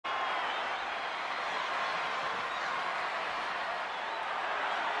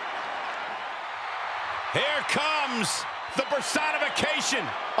Here comes the personification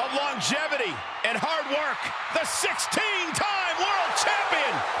of longevity and hard work, the 16-time world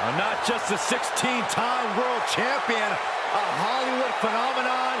champion. Not just a 16-time world champion, a Hollywood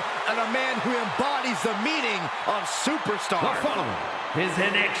phenomenon, and a man who embodies the meaning of superstar. The following is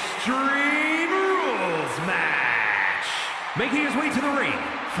an Extreme Rules match. Making his way to the ring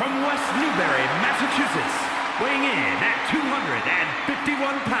from West Newbury, Massachusetts, weighing in at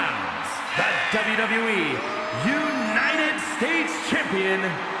 251 pounds, the WWE United States Champion,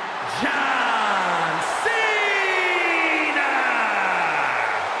 John Cena!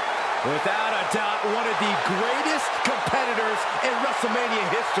 Without a doubt, one of the greatest competitors in WrestleMania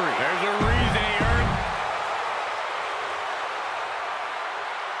history. There's a reason he earned.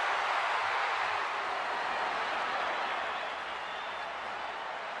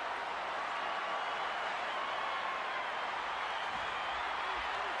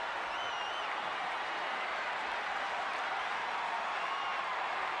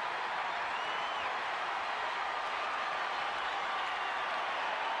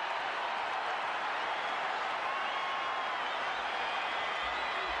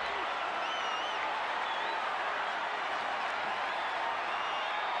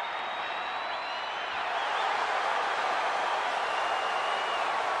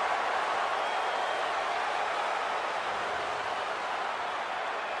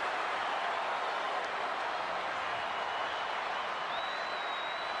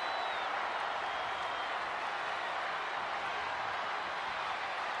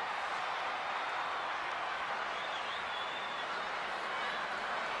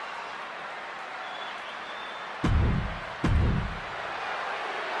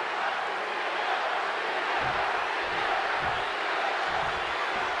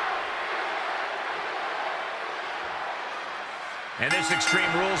 And this Extreme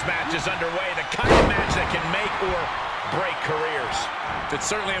Rules match is underway, the kind of match that can make or break careers. It's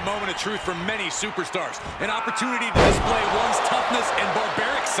certainly a moment of truth for many superstars. An opportunity to display one's toughness and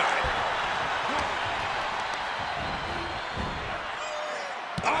barbaric side.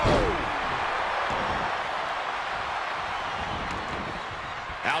 Oh!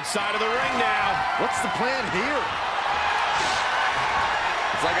 Outside of the ring now. What's the plan here?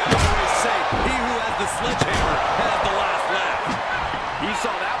 It's like I always say, he who has the sledgehammer has the last laugh. You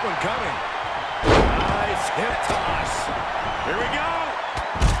saw that one coming. Nice hip toss. Here we go.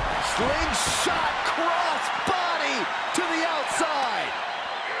 Slingshot cross body to the outside.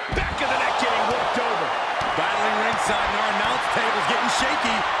 Back of the neck getting worked over. Battling ringside and our announce table's getting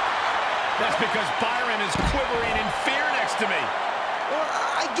shaky. That's because Byron is quivering in fear next to me. Well,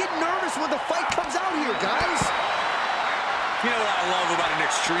 I get nervous when the fight comes out here, guys. You know what I love about an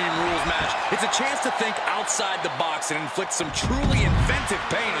Extreme Rules match? It's a chance to think outside the box and inflict some truly inventive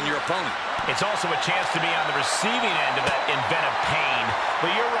pain on your opponent. It's also a chance to be on the receiving end of that inventive pain.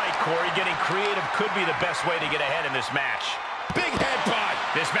 But you're right, Corey. Getting creative could be the best way to get ahead in this match. Big headbutt.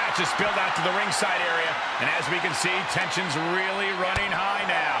 This match is spilled out to the ringside area. And as we can see, tension's really running high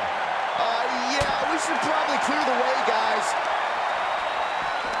now. Yeah, we should probably clear the way, guys.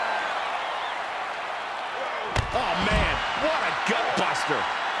 Oh, man, what a gut buster.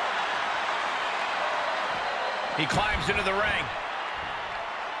 He climbs into the ring.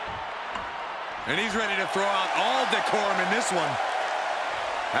 And he's ready to throw out all decorum in this one.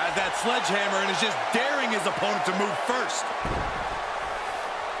 Has that sledgehammer and is just daring his opponent to move first.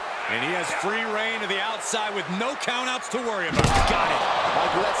 And he has free reign to the outside with no countouts to worry about. Got it.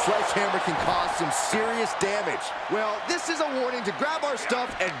 Michael, that sledgehammer can cause some serious damage. Well, this is a warning to grab our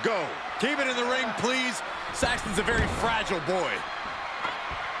stuff and go. Keep it in the ring, please. Saxton's a very fragile boy.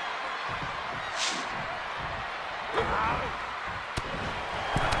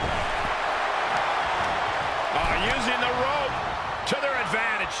 Using the rope to their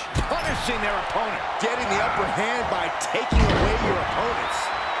advantage. Punishing their opponent. Getting the upper hand by taking away your opponents.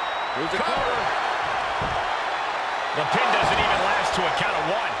 Here's the cover. The pin doesn't even last to a count of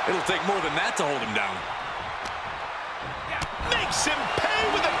one. It'll take more than that to hold him down. Makes him pay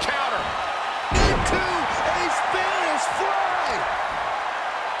with a counter. Into a Spanish fly.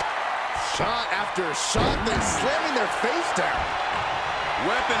 Shot after shot, then slamming their face down.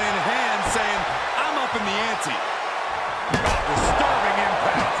 Weapon in hand saying, I'm up in the ante. Disturbing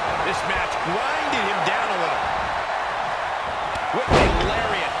impact. This match grinded him down a little. Whipping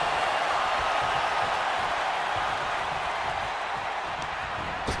lariat.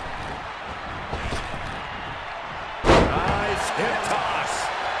 Nice hip toss.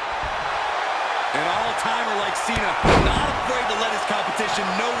 An all-timer like Cena, not afraid to let his competition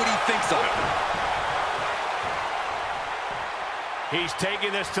know what he thinks of him. He's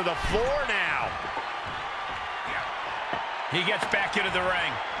taking this to the floor now. He gets back into the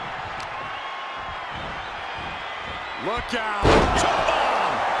ring. Look out. Choke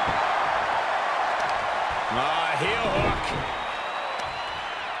bomb. Heel hook.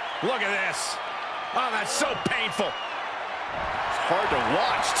 Look at this. Oh, that's so painful. It's hard to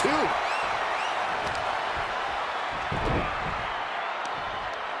watch, too.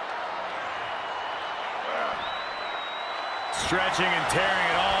 Stretching and tearing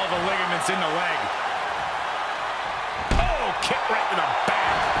at all the ligaments in the leg. Oh, kick right to the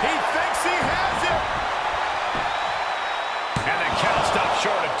back. He thinks he has it. And the count stops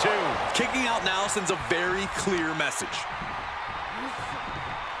short of 2. Kicking out now sends a very clear message.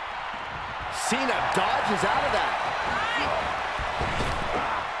 Cena dodges out of that.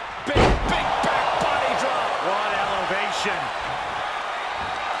 Big back body drop. What elevation.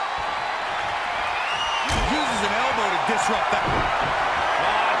 Uses an elbow to disrupt that.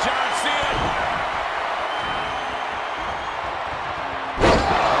 Oh, John Cena.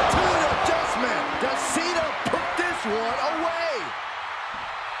 To an adjustment. Does Cena put this one away?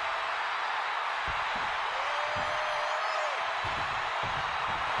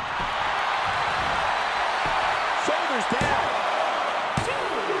 Shoulders down.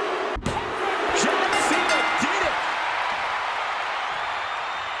 John Cena did it.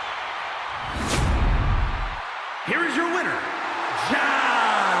 Here is your winner,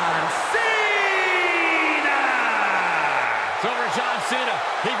 John Cena! It's over John Cena.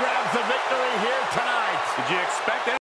 He grabs the victory here tonight. Did you expect it?